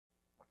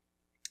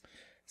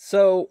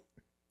So,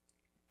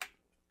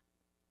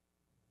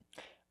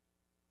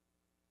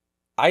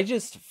 I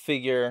just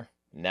figure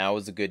now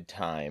is a good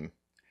time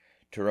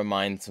to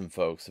remind some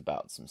folks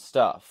about some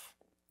stuff.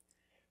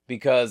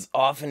 Because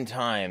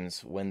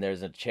oftentimes, when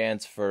there's a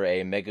chance for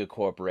a mega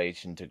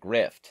corporation to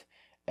grift,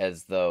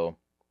 as though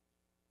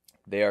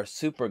they are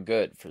super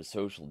good for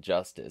social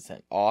justice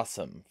and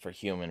awesome for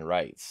human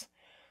rights,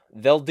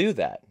 they'll do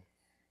that.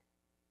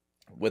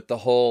 With the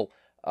whole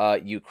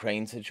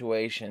Ukraine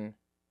situation,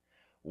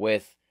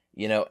 with,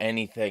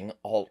 anything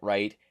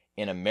alt-right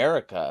in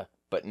America,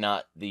 but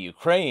not the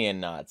Ukrainian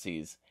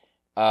Nazis.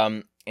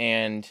 And,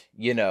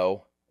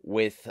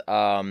 with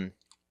the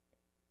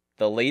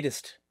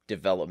latest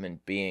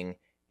development being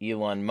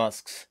Elon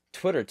Musk's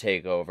Twitter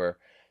takeover,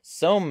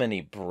 so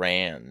many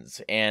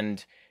brands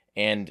and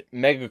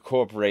mega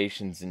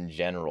corporations in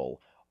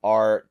general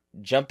are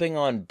jumping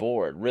on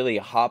board, really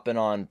hopping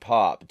on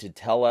pop to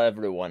tell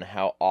everyone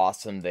how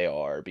awesome they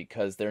are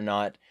because they're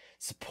not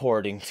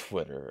supporting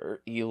Twitter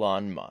or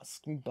Elon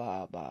Musk.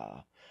 Bah,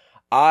 bah.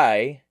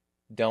 I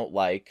don't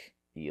like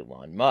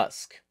Elon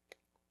Musk,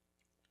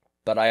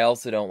 but I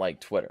also don't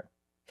like Twitter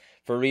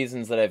for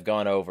reasons that I've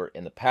gone over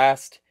in the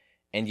past,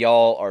 and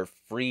y'all are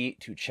free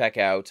to check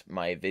out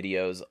my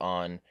videos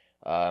on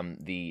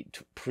the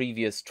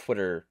previous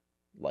Twitter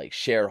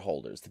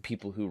shareholders, the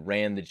people who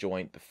ran the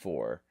joint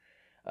before.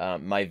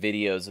 My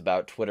videos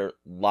about Twitter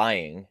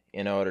lying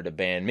in order to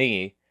ban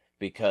me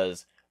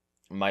because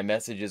my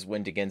messages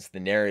went against the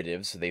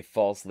narrative, so they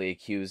falsely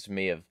accused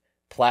me of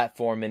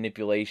platform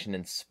manipulation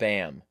and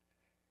spam,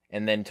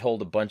 and then told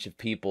a bunch of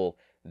people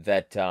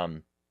that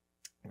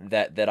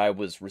that I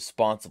was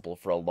responsible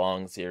for a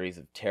long series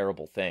of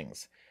terrible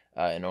things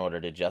in order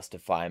to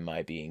justify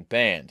my being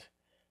banned.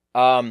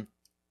 I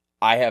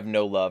have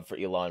no love for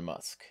Elon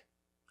Musk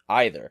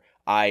either.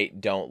 I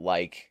don't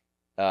like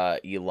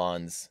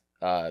Elon's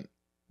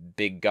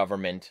big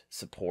government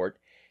support,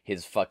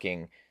 his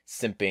fucking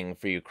simping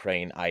for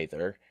Ukraine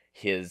either,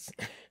 his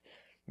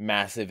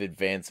massive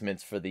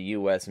advancements for the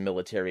U.S.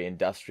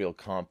 military-industrial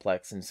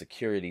complex and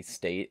security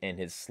state, and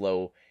his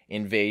slow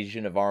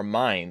invasion of our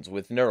minds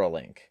with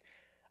Neuralink.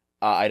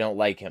 I don't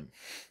like him.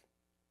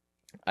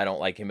 I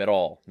don't like him at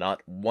all.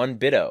 Not one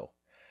bit-o.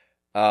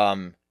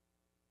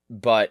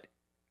 But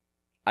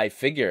I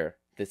figure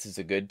this is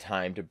a good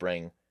time to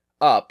bring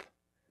up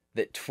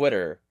that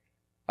Twitter,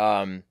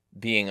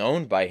 being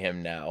owned by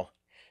him now,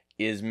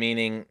 is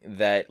meaning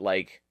that,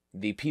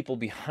 the people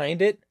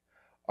behind it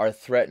are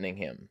threatening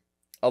him,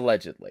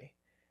 allegedly,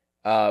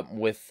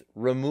 with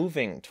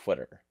removing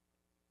Twitter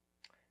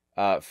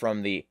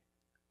from the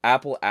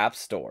Apple App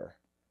Store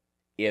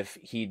if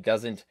he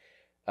doesn't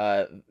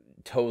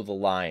toe the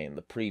line,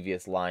 the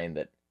previous line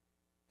that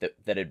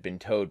had been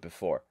towed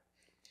before.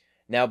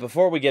 Now,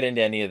 before we get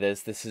into any of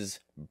this, this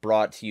is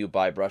brought to you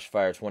by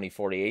BRUSHFIRE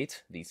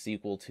 2048, the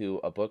sequel to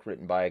a book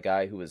written by a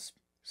guy who has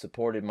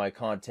supported my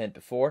content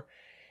before.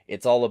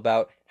 It's all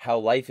about how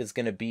life is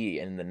going to be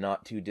in the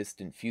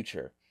not-too-distant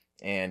future,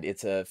 and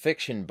it's a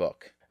fiction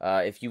book.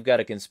 If you've got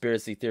a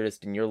conspiracy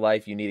theorist in your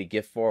life you need a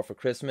gift for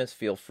Christmas,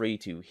 feel free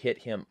to hit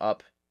him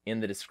up in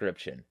the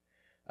description.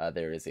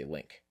 There is a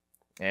link,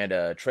 and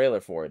a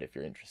trailer for it if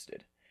you're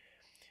interested.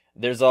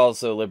 There's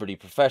also Liberty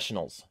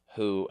Professionals,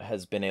 who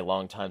has been a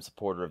longtime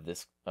supporter of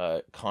this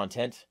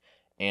content,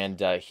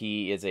 and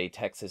he is a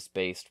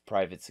Texas-based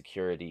private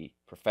security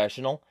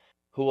professional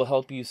who will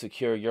help you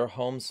secure your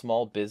home,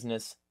 small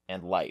business,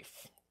 and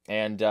life.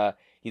 And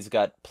he's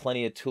got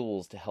plenty of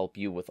tools to help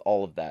you with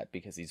all of that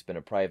because he's been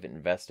a private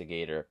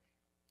investigator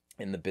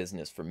in the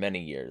business for many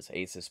years,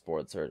 ASIS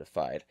board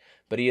certified.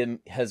 But he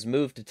has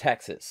moved to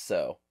Texas,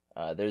 so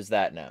there's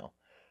that now.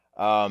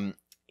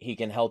 He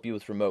can help you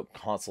with remote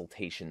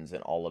consultations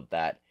and all of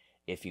that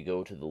if you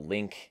go to the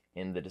link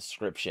in the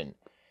description.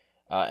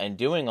 And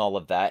doing all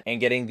of that and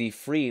getting the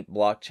free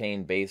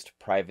blockchain-based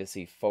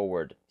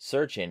privacy-forward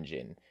search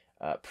engine,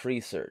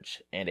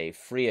 pre-search, and a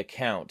free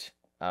account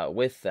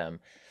with them,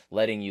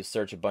 letting you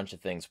search a bunch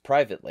of things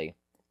privately,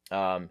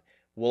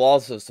 will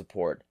also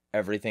support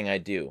everything I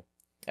do.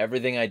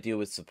 Everything I do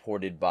is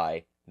supported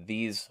by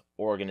these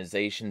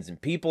organizations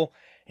and people,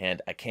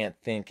 and I can't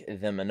thank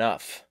them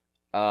enough.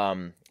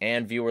 And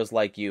viewers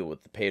like you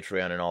with the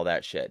Patreon and all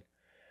that shit.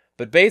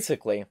 But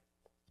basically,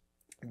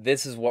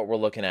 this is what we're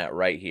looking at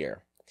right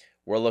here.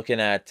 We're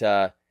looking at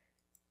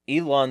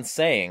Elon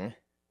saying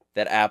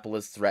that Apple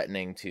is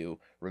threatening to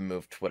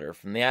remove Twitter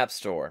from the App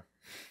Store.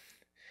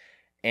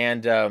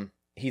 And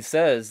he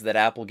says that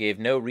Apple gave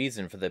no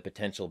reason for the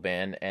potential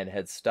ban and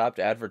had stopped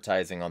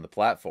advertising on the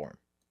platform.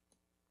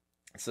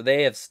 So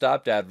they have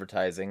stopped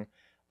advertising,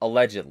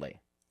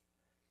 allegedly.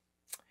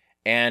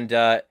 And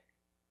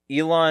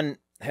Elon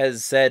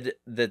has said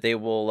that they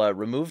will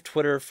remove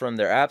Twitter from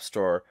their App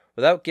Store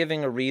without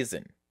giving a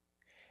reason.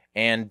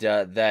 And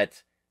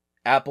that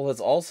Apple has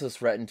also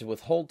threatened to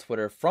withhold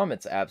Twitter from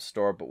its App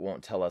Store, but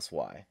won't tell us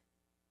why.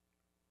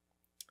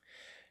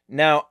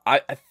 Now,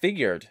 I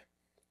figured,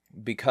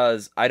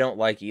 because I don't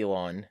like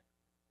Elon,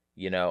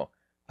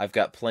 I've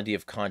got plenty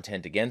of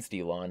content against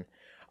Elon,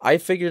 I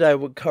figured I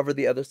would cover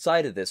the other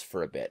side of this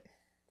for a bit.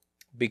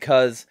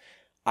 Because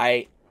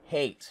I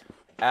hate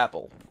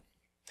Apple.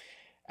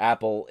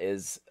 Apple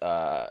is,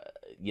 a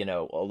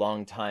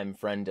longtime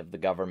friend of the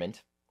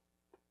government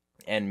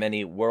and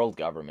many world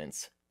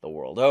governments the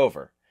world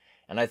over.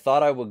 And I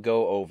thought I would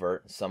go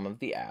over some of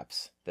the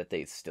apps that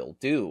they still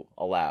do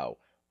allow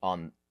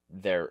on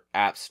their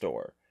app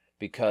store,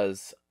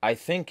 because I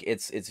think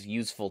it's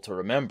useful to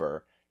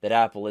remember that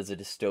Apple is a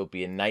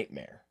dystopian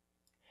nightmare.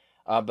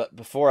 But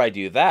before I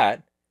do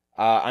that,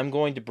 I'm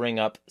going to bring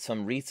up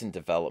some recent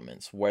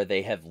developments where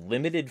they have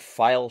limited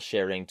file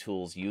sharing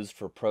tools used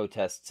for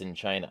protests in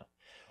China,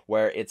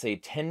 where it's a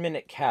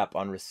 10-minute cap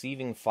on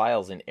receiving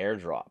files in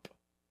AirDrop.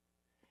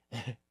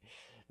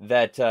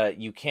 That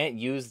you can't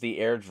use the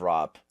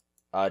AirDrop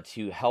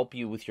to help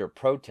you with your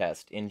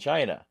protest in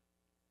China,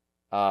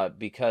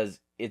 because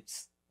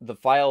the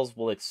files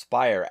will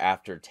expire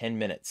after 10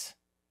 minutes.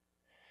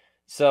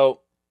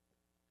 So,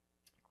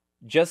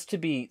 just to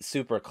be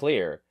super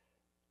clear,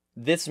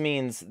 this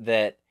means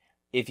that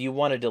if you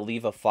wanted to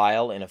leave a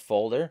file in a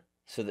folder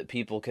so that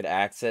people could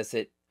access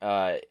it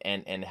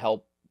and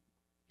help,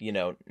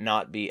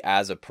 not be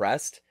as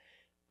oppressed,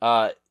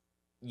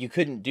 you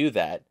couldn't do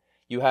that.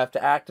 You have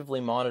to actively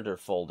monitor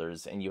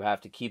folders, and you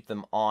have to keep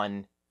them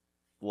on,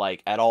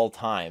 at all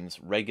times,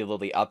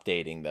 regularly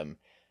updating them,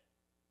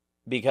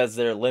 because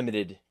they're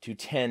limited to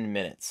 10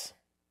 minutes.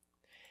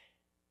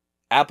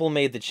 Apple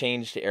made the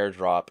change to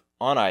AirDrop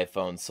on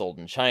iPhones sold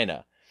in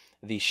China.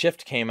 The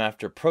shift came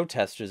after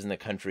protesters in the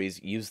countries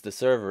used the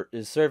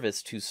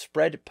service to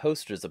spread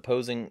posters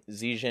opposing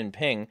Xi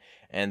Jinping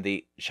and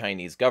the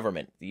Chinese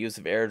government. The use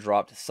of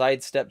AirDrop to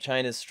sidestep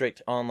China's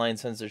strict online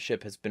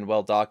censorship has been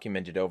well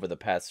documented over the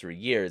past 3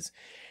 years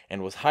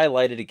and was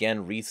highlighted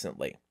again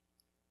recently.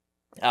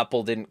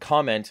 Apple didn't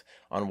comment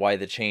on why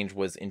the change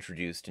was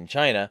introduced in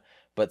China,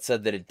 but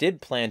said that it did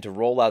plan to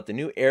roll out the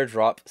new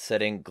AirDrop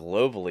setting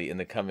globally in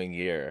the coming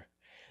year.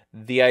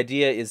 The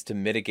idea is to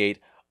mitigate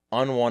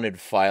unwanted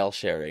file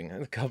sharing,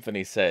 the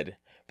company said.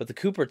 But the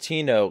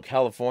Cupertino,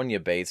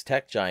 California-based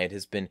tech giant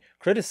has been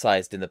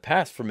criticized in the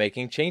past for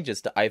making changes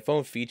to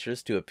iPhone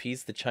features to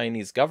appease the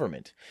Chinese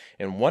government.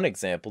 In one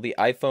example, the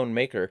iPhone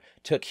maker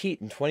took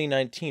heat in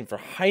 2019 for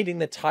hiding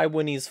the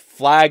Taiwanese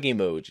flag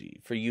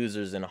emoji for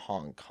users in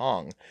Hong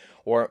Kong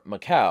or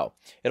Macau.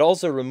 It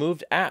also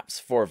removed apps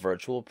for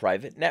virtual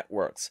private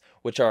networks,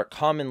 which are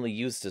commonly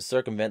used to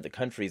circumvent the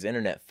country's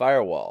internet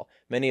firewall.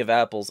 Many of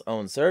Apple's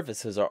own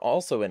services are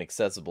also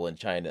inaccessible in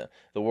China,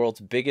 the world's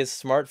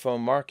biggest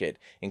smartphone market,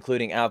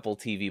 including Apple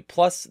TV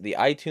Plus, the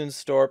iTunes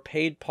Store,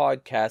 paid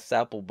podcasts,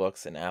 Apple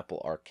Books, and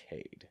Apple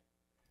Arcade.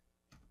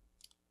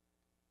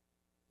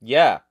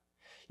 Yeah,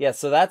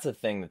 so that's a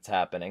thing that's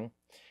happening.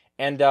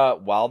 And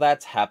while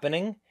that's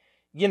happening,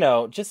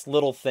 just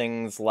little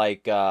things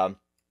like,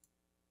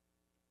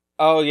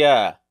 oh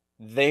yeah,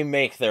 they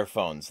make their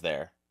phones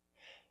there.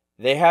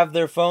 They have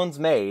their phones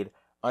made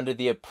under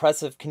the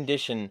oppressive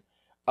condition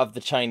of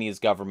the Chinese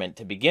government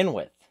to begin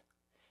with.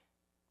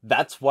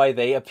 That's why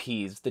they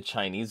appeased the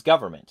Chinese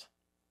government.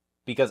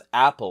 Because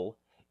Apple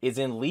is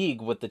in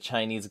league with the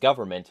Chinese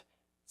government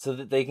so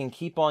that they can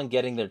keep on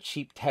getting their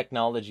cheap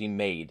technology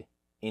made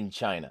in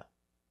China.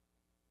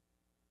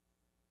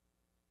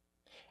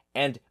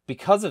 And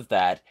because of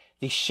that,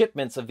 the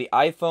shipments of the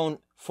iPhone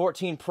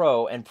 14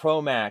 Pro and Pro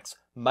Max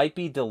might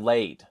be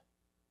delayed.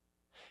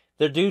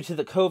 They're due to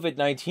the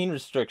COVID-19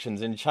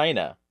 restrictions in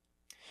China.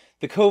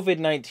 The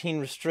COVID-19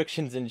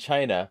 restrictions in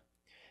China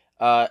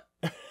are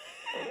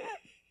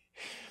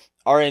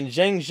in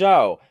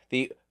Zhengzhou,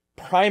 the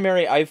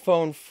primary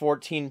iPhone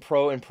 14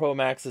 Pro and Pro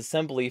Max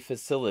assembly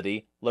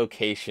facility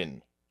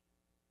location.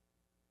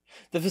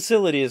 The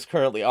facility is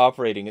currently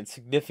operating at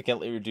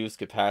significantly reduced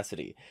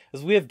capacity.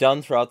 As we have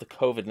done throughout the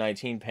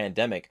COVID-19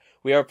 pandemic,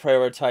 we are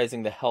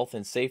prioritizing the health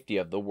and safety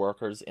of the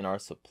workers in our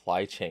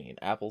supply chain,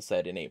 Apple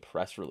said in a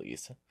press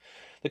release.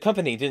 The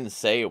company didn't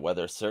say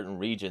whether certain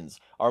regions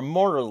are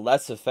more or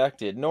less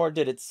affected, nor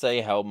did it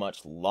say how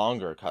much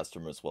longer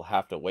customers will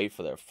have to wait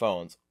for their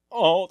phones.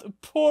 Oh, the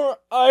poor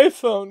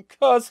iPhone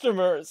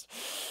customers!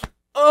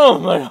 Oh,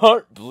 my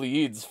heart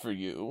bleeds for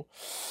you.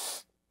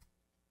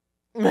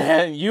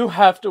 Man, you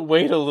have to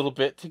wait a little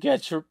bit to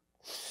get your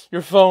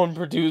phone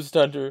produced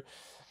under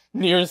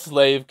near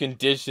slave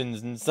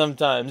conditions, and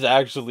sometimes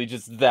actually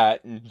just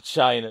that in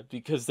China,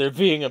 because they're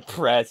being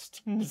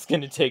oppressed. It's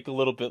gonna take a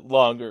little bit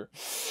longer.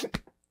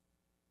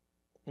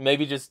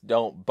 Maybe just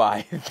don't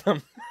buy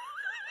them.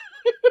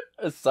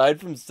 Aside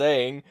from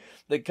saying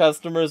that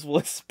customers will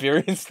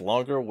experience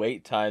longer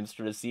wait times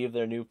to receive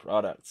their new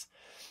products,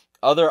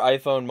 other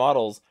iPhone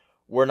models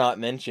were not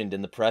mentioned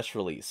in the press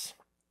release.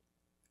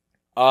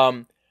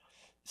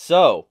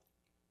 So,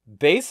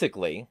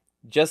 basically,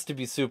 just to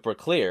be super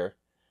clear,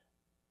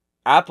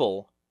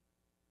 Apple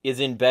is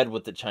in bed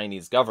with the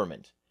Chinese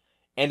government.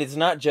 And it's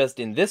not just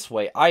in this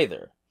way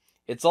either.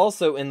 It's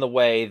also in the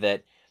way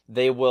that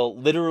they will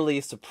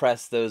literally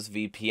suppress those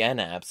VPN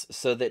apps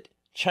so that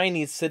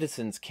Chinese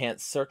citizens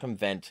can't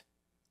circumvent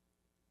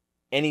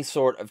any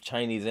sort of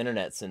Chinese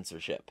internet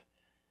censorship.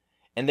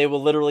 And they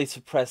will literally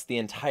suppress the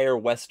entire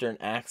Western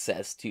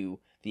access to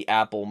the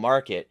Apple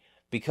market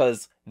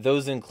because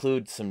those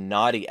include some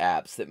naughty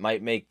apps that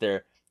might make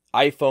their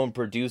iPhone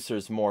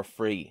producers more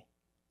free.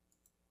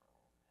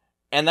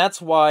 And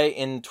that's why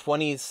in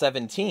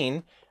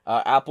 2017,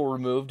 Apple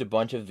removed a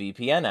bunch of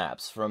VPN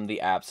apps from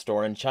the App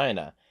Store in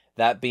China.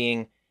 That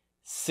being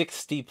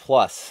 60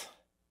 plus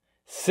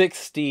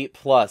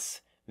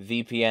VPN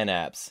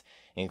apps,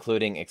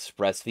 including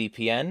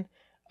ExpressVPN,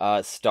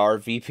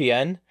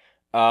 StarVPN,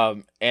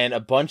 and a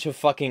bunch of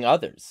fucking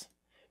others.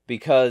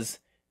 Because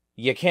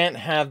you can't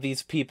have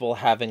these people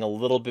having a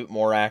little bit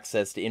more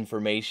access to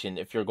information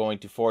if you're going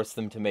to force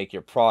them to make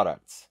your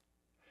products.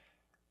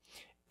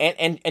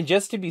 And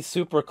just to be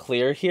super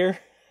clear here,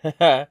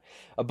 a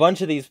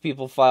bunch of these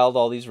people filed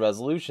all these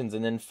resolutions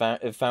and then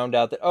found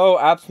out that, oh,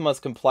 apps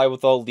must comply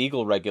with all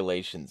legal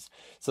regulations.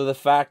 So the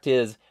fact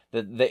is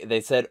that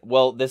they said,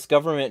 well, this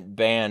government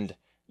banned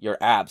your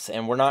apps,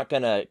 and we're not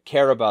going to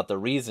care about the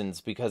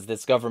reasons because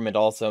this government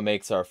also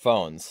makes our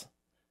phones.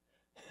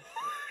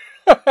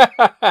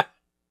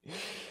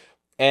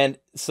 And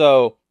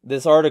so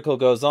this article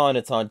goes on,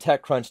 it's on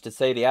TechCrunch, to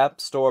say the App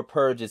Store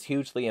purge is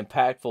hugely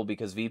impactful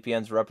because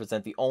VPNs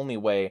represent the only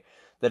way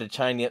that a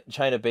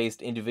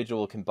China-based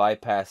individual can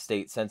bypass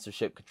state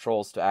censorship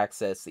controls to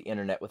access the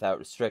internet without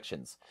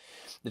restrictions.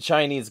 The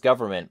Chinese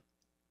government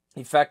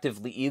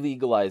effectively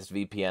illegalized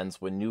VPNs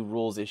when new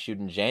rules issued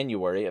in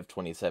January of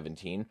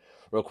 2017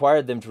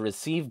 required them to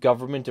receive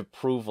government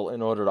approval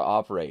in order to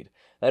operate.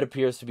 That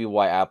appears to be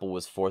why Apple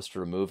was forced to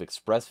remove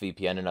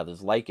ExpressVPN and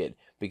others like it,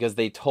 because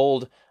they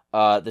told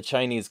the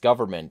Chinese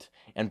government,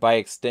 and by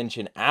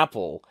extension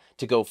Apple,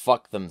 to go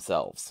fuck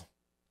themselves.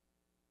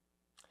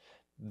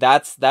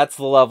 That's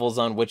the levels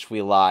on which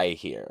we lie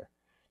here,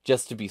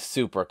 just to be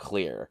super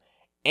clear.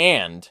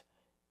 And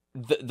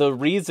the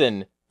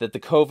reason that the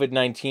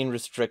COVID-19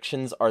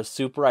 restrictions are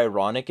super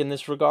ironic in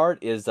this regard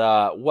is,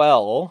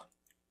 well,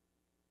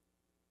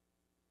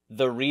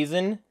 the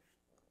reason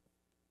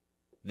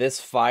this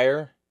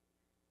fire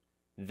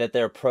that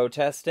they're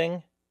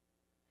protesting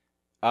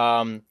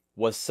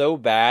was so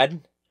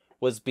bad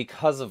was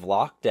because of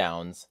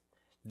lockdowns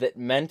that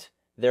meant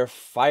their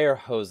fire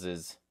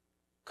hoses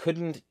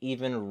couldn't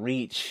even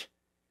reach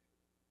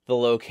the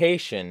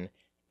location,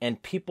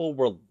 and people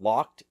were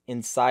locked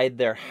inside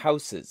their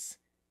houses,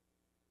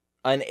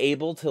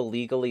 unable to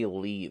legally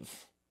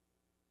leave.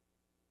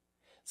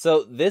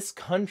 So this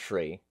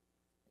country,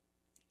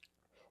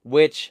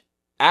 which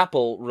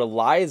Apple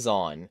relies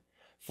on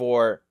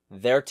for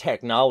their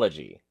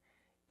technology,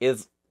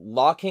 is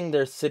locking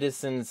their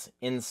citizens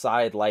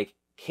inside like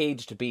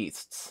caged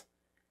beasts.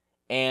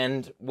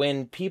 And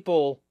when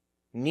people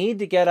need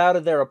to get out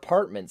of their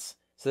apartments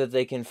so that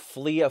they can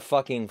flee a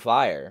fucking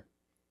fire,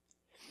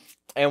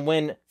 and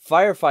when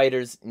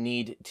firefighters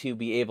need to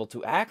be able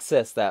to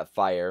access that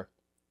fire,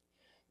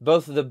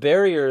 both the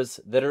barriers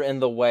that are in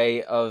the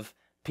way of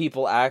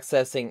people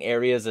accessing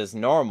areas as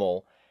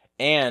normal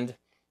and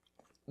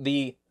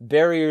the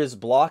barriers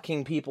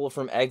blocking people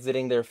from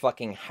exiting their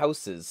fucking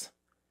houses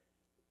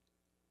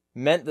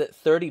meant that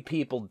 30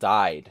 people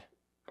died.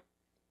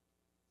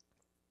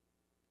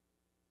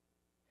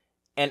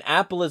 And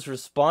Apple is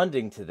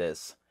responding to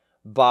this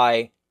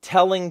by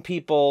telling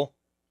people,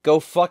 go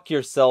fuck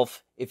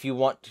yourself if you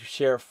want to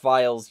share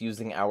files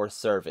using our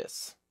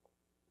service.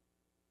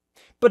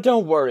 But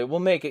don't worry, we'll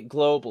make it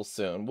global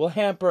soon. We'll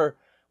hamper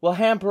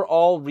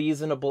all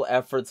reasonable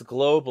efforts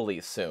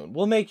globally soon.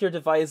 We'll make your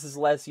devices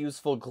less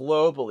useful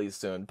globally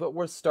soon, but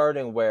we're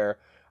starting where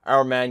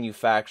our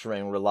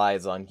manufacturing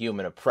relies on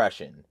human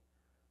oppression.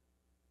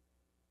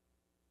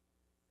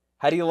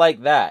 How do you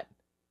like that,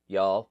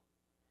 y'all?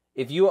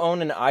 If you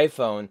own an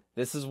iPhone,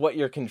 this is what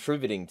you're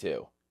contributing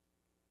to.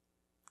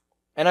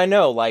 And I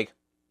know, like,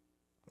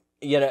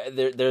 you know,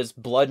 there's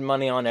blood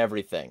money on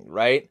everything,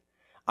 right?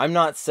 I'm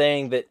not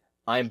saying that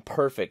I'm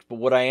perfect, but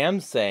what I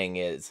am saying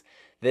is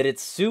that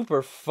it's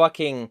super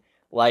fucking,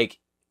 like,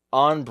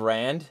 on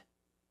brand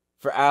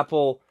for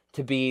Apple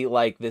to be,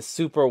 like, this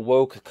super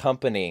woke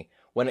company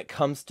when it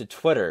comes to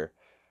Twitter,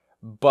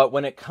 but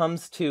when it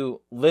comes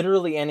to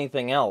literally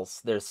anything else,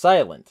 they're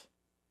silent.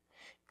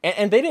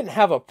 And they didn't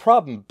have a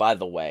problem, by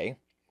the way,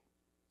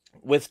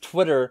 with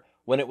Twitter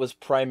when it was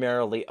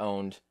primarily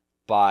owned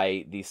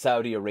by the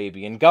Saudi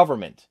Arabian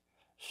government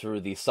through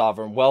the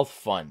Sovereign Wealth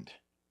Fund.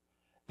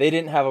 They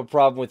didn't have a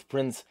problem with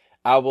Prince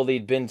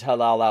Al-Walid bin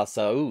Talal Al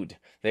Saud.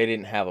 They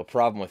didn't have a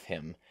problem with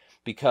him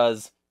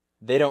because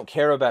they don't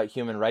care about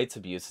human rights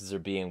abuses or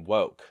being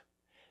woke.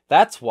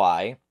 That's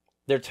why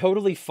they're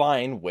totally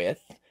fine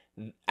with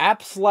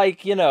apps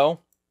like, you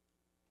know,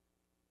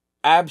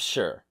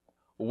 Absure,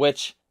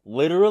 which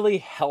literally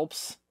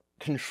helps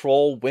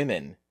control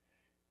women.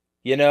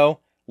 You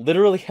know,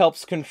 literally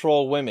helps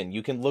control women.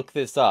 You can look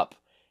this up.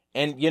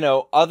 And, you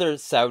know, other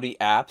Saudi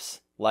apps,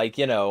 like,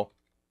 you know,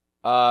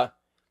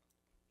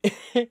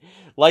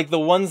 like the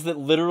ones that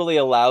literally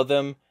allow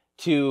them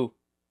to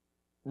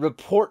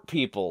report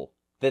people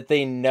that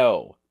they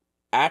know,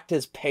 act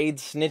as paid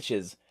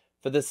snitches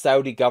for the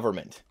Saudi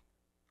government.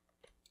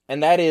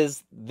 And that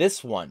is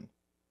this one,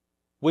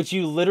 which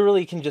you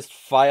literally can just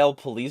file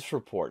police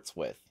reports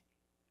with.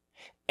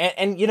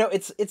 And you know,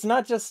 it's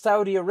not just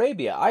Saudi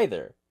Arabia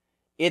either.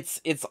 It's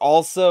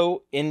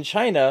also in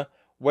China,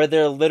 where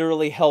they're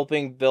literally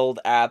helping build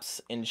apps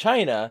in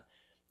China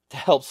to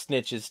help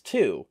snitches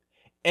too.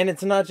 And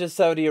it's not just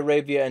Saudi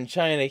Arabia and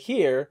China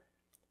here.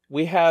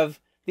 We have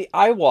the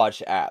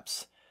iWatch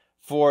apps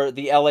for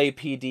the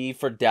LAPD,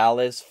 for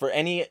Dallas, for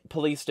any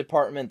police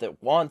department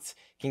that wants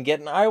can get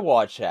an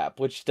iWatch app,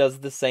 which does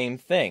the same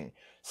thing.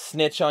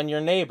 Snitch on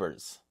your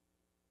neighbors.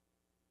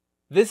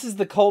 This is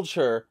the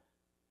culture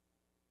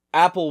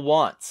Apple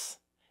wants.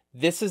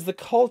 This is the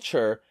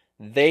culture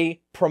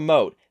they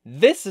promote.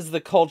 This is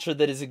the culture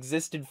that has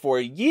existed for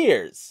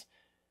years,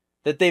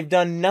 that they've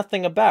done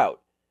nothing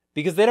about,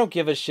 because they don't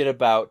give a shit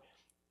about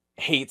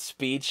hate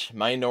speech,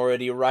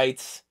 minority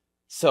rights,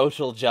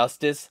 social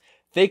justice.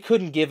 They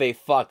couldn't give a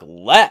fuck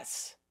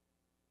less.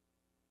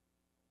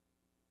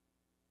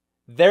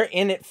 They're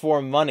in it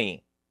for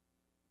money,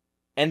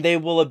 and they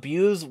will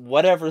abuse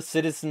whatever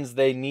citizens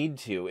they need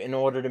to in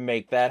order to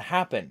make that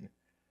happen.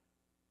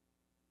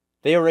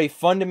 They are a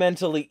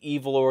fundamentally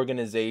evil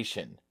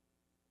organization.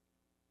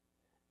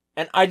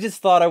 And I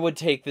just thought I would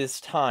take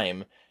this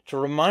time to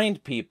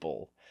remind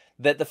people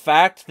that the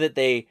fact that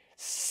they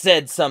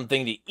said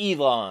something to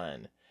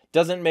Elon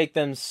doesn't make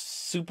them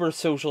super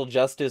social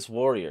justice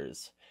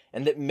warriors.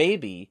 And that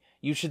maybe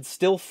you should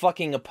still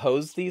fucking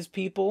oppose these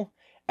people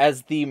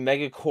as the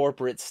mega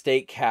corporate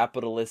state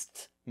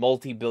capitalist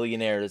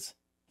multi-billionaires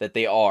that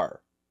they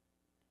are.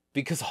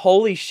 Because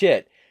holy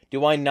shit,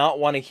 do I not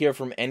want to hear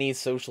from any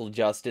social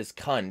justice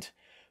cunt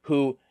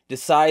who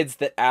decides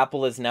that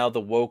Apple is now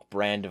the woke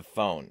brand of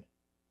phone.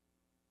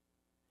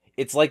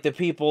 It's like the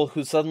people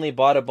who suddenly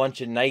bought a bunch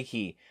of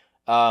Nike,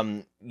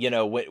 when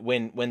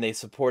they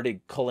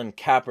supported Colin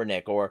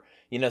Kaepernick, or,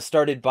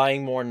 started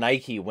buying more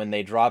Nike when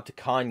they dropped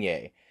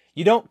Kanye.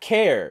 You don't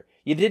care.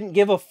 You didn't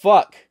give a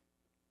fuck.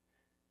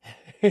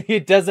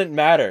 It doesn't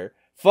matter.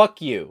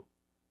 Fuck you.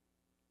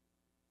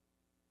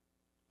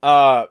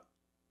 So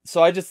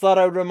I just thought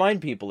I would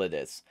remind people of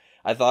this.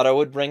 I thought I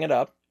would bring it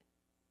up,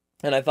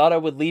 and I thought I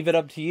would leave it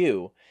up to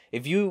you.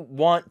 If you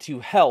want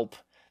to help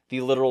the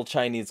literal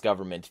Chinese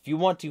government, if you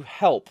want to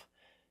help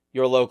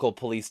your local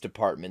police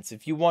departments,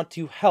 if you want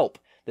to help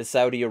the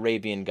Saudi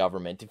Arabian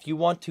government, if you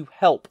want to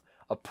help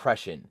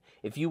oppression,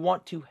 if you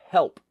want to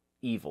help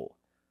evil,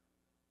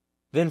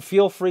 then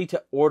feel free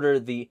to order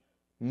the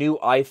new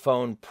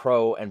iPhone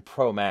Pro and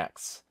Pro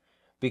Max.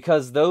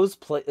 Because those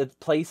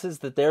places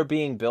that they're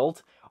being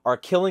built are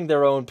killing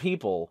their own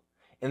people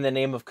in the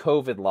name of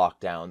COVID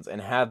lockdowns, and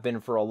have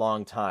been for a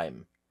long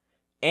time.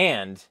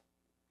 And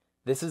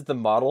this is the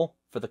model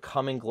for the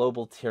coming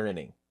global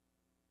tyranny.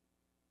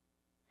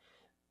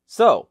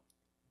 So,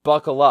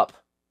 buckle up,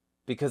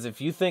 because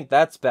if you think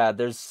that's bad,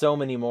 there's so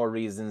many more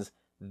reasons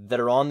that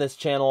are on this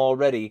channel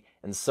already,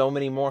 and so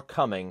many more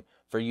coming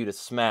for you to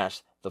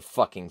smash the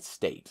fucking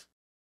state.